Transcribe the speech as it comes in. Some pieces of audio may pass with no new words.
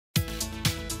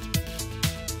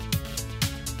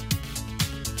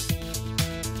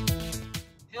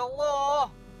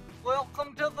Hello,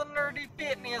 welcome to the Nerdy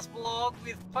Fitness Blog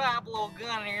with Pablo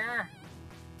Gunn here.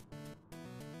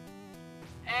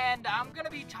 And I'm going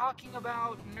to be talking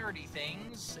about nerdy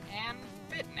things and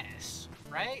fitness,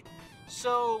 right?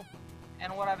 So,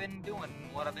 and what I've been doing,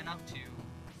 what I've been up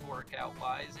to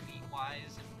workout-wise and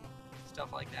eat-wise and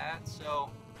stuff like that.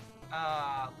 So,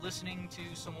 listening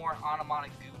to some more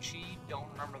Anamanaguchi. Don't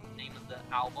remember the name of the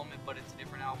album, but it's a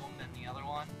different album than the other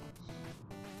one.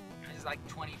 It's like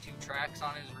 22 tracks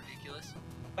on it. It's ridiculous.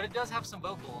 But it does have some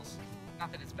vocals.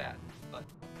 Not that it's bad, but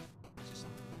it's just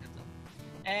it's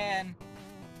and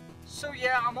so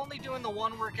yeah, I'm only doing the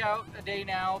one workout a day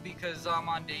now because I'm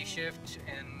on day shift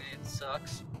and it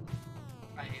sucks.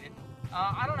 I hate it.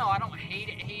 I don't know. I don't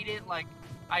hate it. Like,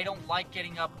 I don't like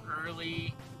getting up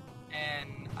early,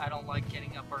 and I don't like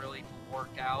getting up early to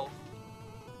work out.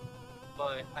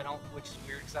 But I don't, which is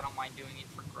weird because I don't mind doing it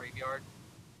for graveyard.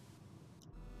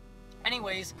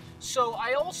 Anyways, so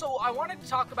I wanted to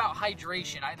talk about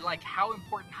hydration. I like how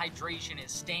important hydration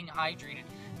is, staying hydrated.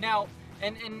 Now,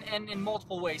 and in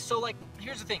multiple ways. So, like,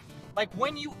 here's the thing. Like,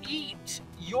 when you eat,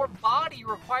 your body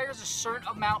requires a certain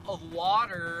amount of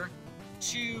water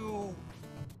to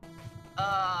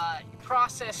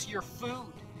process your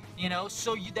food, you know?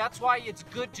 So that's why it's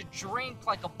good to drink,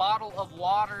 like, a bottle of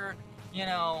water, you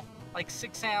know, like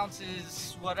 6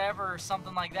 ounces, whatever,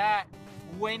 something like that,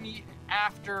 when you,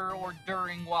 after or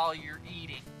during while you're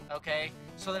eating, okay?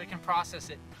 So that it can process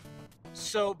it.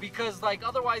 So, because, like,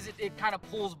 otherwise it kind of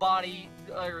pulls body,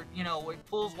 or, you know, it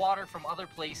pulls water from other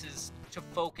places to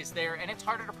focus there, and it's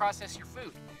harder to process your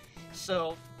food.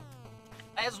 So,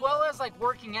 as well as, like,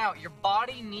 working out, your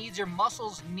body needs, your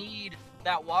muscles need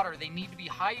that water. They need to be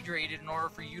hydrated in order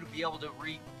for you to be able to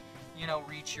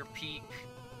reach your peak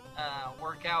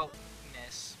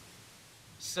workoutness.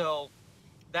 So,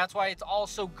 that's why it's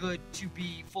also good to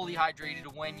be fully hydrated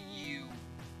when you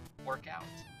work out.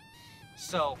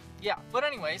 So, yeah. But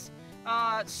anyways,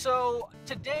 so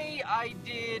today I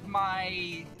did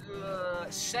my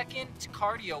second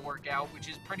cardio workout, which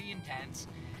is pretty intense.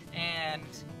 And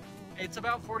it's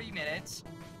about 40 minutes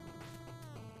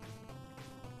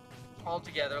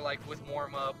altogether, like with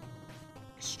warm-up,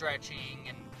 stretching,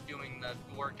 and doing the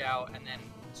workout, and then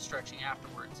stretching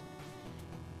afterwards.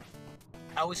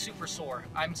 I was super sore.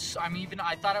 I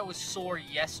thought I was sore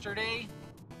yesterday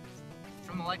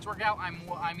from the legs workout.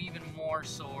 I'm even more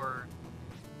sore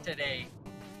today.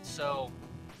 So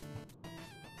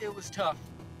it was tough.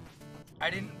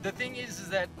 The thing is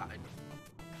that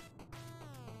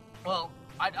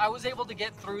I was able to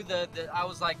get through I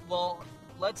was like, well,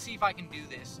 let's see if I can do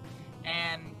this.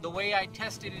 And the way I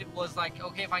tested it was like,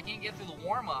 okay, if I can't get through the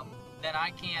warm-up, then I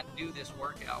can't do this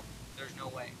workout. There's no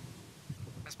way.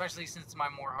 Especially since it's my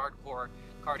more hardcore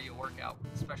cardio workout,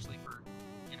 especially for,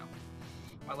 you know,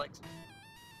 my legs.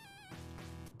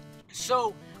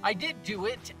 So I did do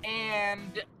it,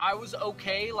 and I was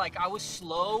okay. Like, I was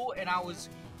slow and I was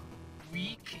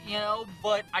weak, you know,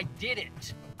 but I did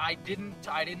it. I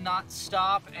did not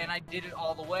stop, and I did it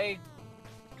all the way.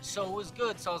 So it was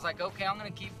good. So I was like, okay, I'm gonna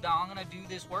do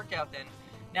this workout then.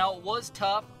 Now, it was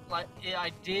tough. Like,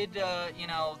 I did, you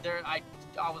know,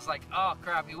 I was like, oh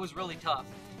crap, it was really tough.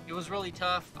 It was really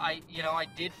tough. I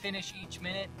did finish each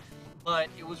minute, but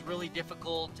it was really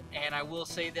difficult, and I will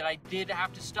say that I did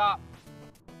have to stop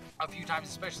a few times,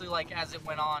 especially like as it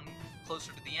went on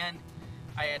closer to the end.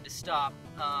 I had to stop,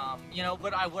 you know,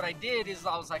 but what I did is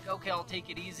I was like, okay, I'll take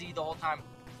it easy the whole time.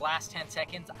 Last 10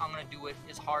 seconds, I'm gonna do it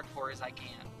as hardcore as I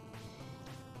can.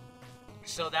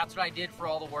 So that's what I did for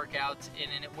all the workouts,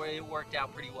 and it worked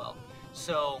out pretty well.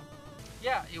 So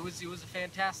yeah,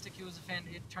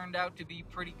 it turned out to be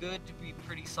pretty good, to be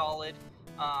pretty solid.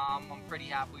 I'm pretty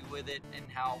happy with it and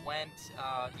how it went.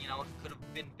 You know, it could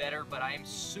have been better, but I am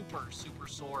super, super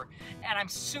sore. And I'm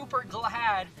super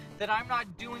glad that I'm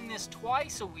not doing this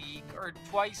twice a week, or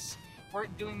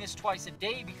doing this twice a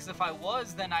day, because if I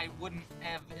was, then I wouldn't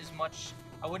have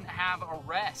I wouldn't have a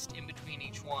rest in between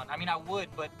each one. I mean, I would,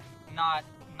 but not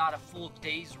a full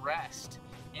day's rest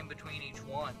in between each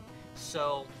one.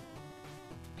 So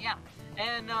yeah,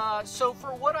 and so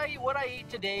for what I ate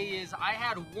today is I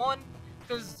had one,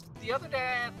 because the other day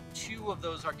I had 2 of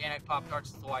those organic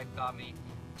Pop-Tarts that the wife got me.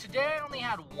 Today I only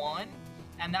had 1,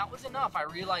 and that was enough. I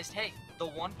realized, hey, the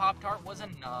 1 Pop-Tart was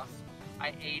enough.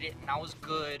 I ate it, and I was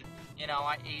good. You know,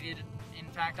 I ate it. In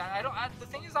fact, the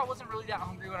thing is, I wasn't really that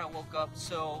hungry when I woke up,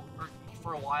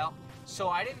 for a while. So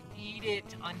I didn't eat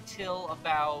it until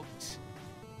about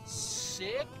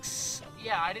 6.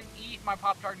 Yeah, I didn't eat my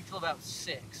Pop-Tart until about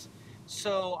 6.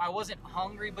 So I wasn't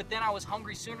hungry, but then I was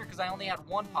hungry sooner because I only had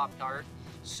 1 Pop-Tart.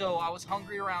 So I was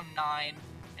hungry around 9,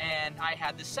 and I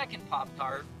had the second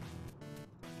Pop-Tart.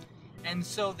 And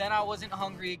so then I wasn't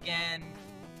hungry again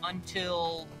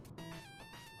until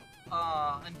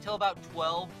about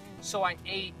 12. So I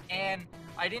ate, and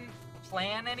I didn't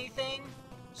plan anything,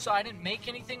 so I didn't make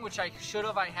anything, which I should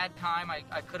have. I had time.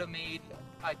 I could have made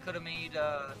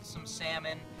some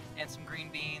salmon and some green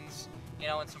beans, you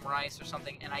know, and some rice or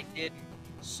something, and I didn't.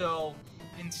 So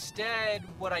instead,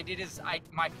 what I did is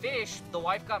my fish. The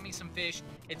wife got me some fish.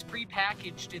 It's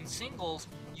pre-packaged in singles.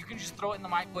 You can just throw it in the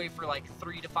microwave for like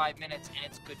 3 to 5 minutes, and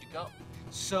it's good to go.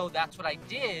 So that's what I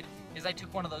did. Is I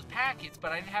took one of those packets,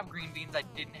 but I didn't have green beans. I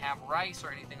didn't have rice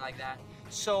or anything like that.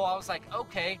 So I was like,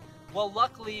 okay. Well,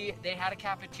 luckily they had a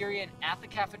cafeteria, and at the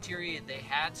cafeteria they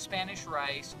had Spanish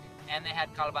rice and they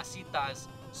had calabacitas.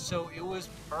 So it was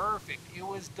perfect. It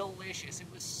was delicious. It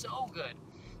was so good.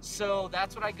 So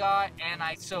that's what I got, and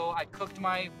I cooked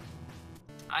I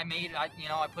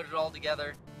put it all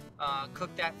together,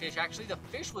 cooked that fish. Actually, the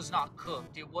fish was not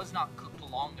cooked. It was not cooked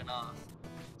long enough.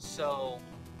 So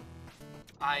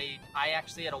I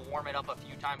actually had to warm it up a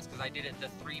few times because I did it the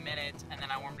 3 minutes, and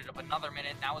then I warmed it up another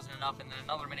minute, and that wasn't enough, and then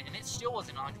another minute, and it still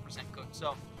wasn't 100% cooked.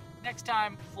 So next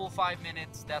time, full 5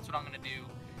 minutes, that's what I'm gonna do.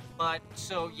 But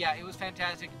so yeah, it was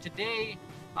fantastic. Today,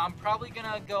 I'm probably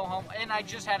gonna go home, and I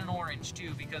just had an orange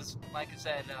too because, like I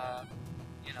said,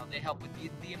 you know, they help with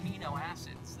the amino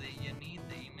acids. You need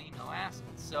the amino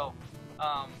acids. So,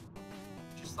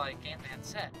 just like Ant-Man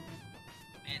said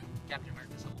in Captain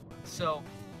America Civil War. So,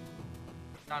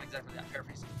 not exactly that,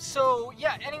 paraphrasing. So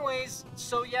yeah, anyways,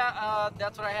 so yeah,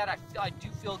 that's what I had. I do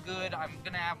feel good. I'm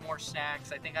gonna have more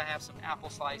snacks. I think I have some apple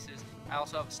slices. I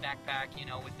also have a snack pack, you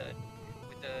know, with the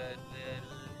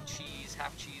cheese,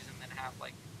 half cheese, and then half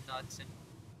like nuts and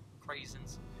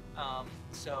craisins.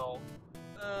 So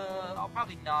I'll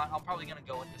probably gonna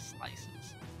go with the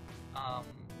slices.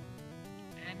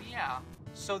 And yeah,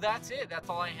 so that's it. That's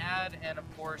all I had, and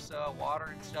of course water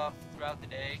and stuff throughout the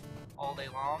day, all day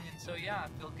long. And so yeah,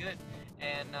 I feel good.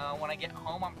 And when I get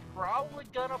home, I'm probably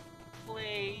gonna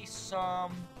play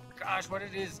some, gosh, what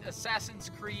it is,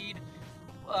 Assassin's Creed.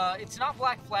 It's not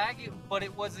Black Flag, but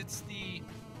it's the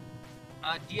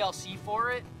DLC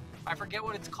for it. I forget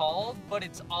what it's called, but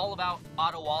it's all about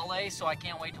Adewale, so I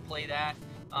can't wait to play that.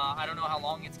 I don't know how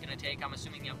long it's gonna take. I'm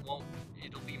assuming it'll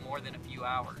be more than a few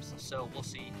hours, so we'll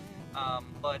see.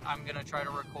 But I'm gonna try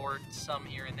to record some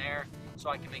here and there so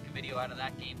I can make a video out of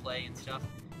that gameplay and stuff.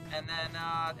 And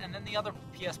then the other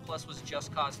PS Plus was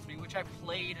Just Cause 3, which I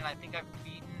played, and I think I've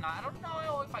beaten. I don't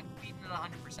know if I've beaten it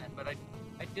 100%, but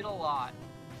I did a lot.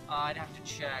 I'd have to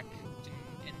check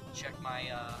and check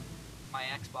my my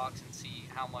Xbox and see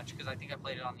how much, because I think I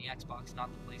played it on the Xbox, not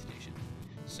the PlayStation.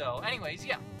 So, anyways,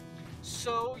 yeah.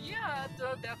 So yeah,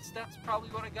 that's probably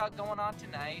what I got going on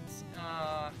tonight.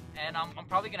 And I'm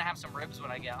probably gonna have some ribs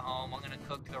when I get home. I'm gonna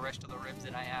cook the rest of the ribs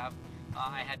that I have.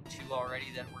 I had 2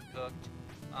 already that were cooked,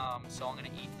 so I'm gonna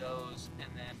eat those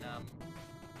and then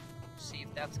see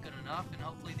if that's good enough. And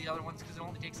hopefully the other ones, because it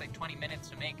only takes like 20 minutes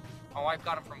to make. My wife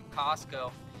got them from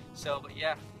Costco. So, but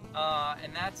yeah.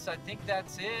 And I think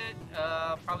that's it.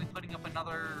 Probably putting up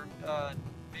another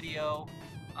video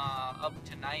up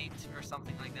tonight or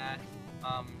something like that.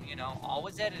 You know,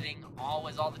 always editing,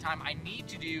 always, all the time. I need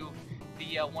to do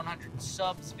the 100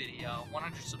 subs video,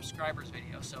 100 subscribers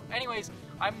video. So anyways,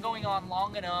 I'm going on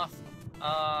long enough,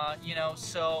 you know,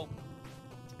 so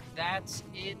that's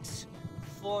it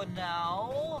for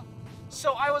now.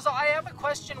 So I have a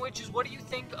question, which is, what do you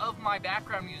think of my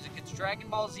background music? It's Dragon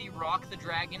Ball Z Rock the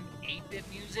Dragon 8-bit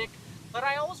music, but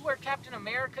I always wear Captain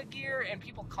America gear, and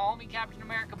people call me Captain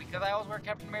America because I always wear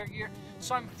Captain America gear.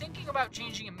 So I'm thinking about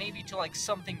changing it maybe to like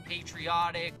something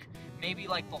patriotic, maybe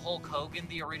like the Hulk Hogan,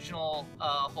 the original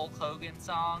Hulk Hogan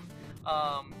song,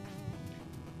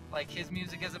 like his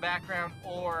music as a background,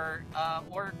 or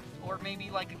maybe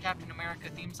like a Captain America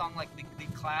theme song, like the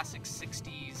classic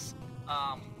 60s.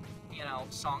 You know,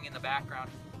 song in the background.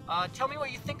 Tell me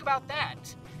what you think about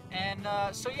that. And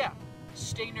so yeah,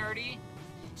 stay nerdy,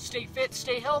 stay fit,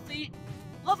 stay healthy,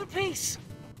 love and peace.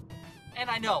 And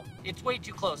I know it's way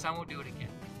too close. I won't do it again.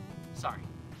 Sorry.